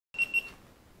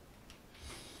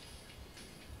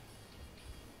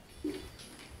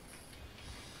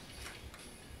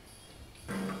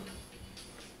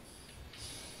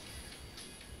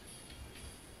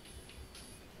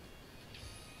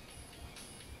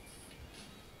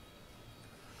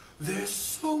There's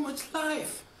so much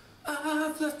life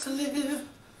I've left to live,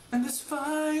 and this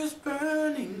fire's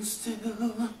burning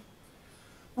still.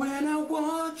 When I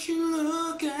watch you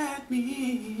look at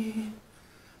me,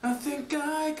 I think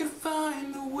I could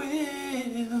find the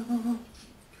will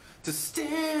to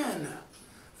stand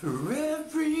for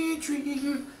every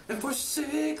dream and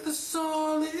forsake the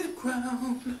solid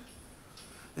ground,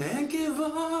 and give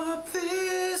up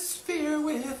this fear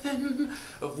within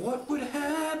of what would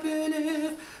happen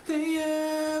if they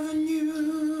ever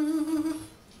knew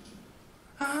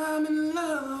I'm in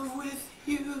love with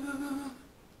you.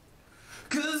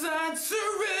 'Cause I'd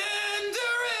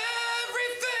surrender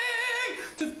everything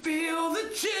to feel the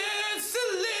chance to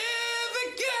live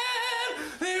again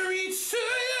and reach to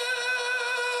you.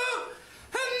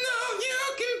 I know you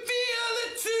can feel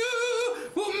it too.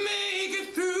 We'll make it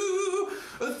through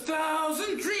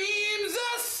 1,000 dreams.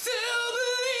 I still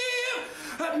believe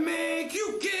I'd make you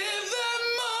give the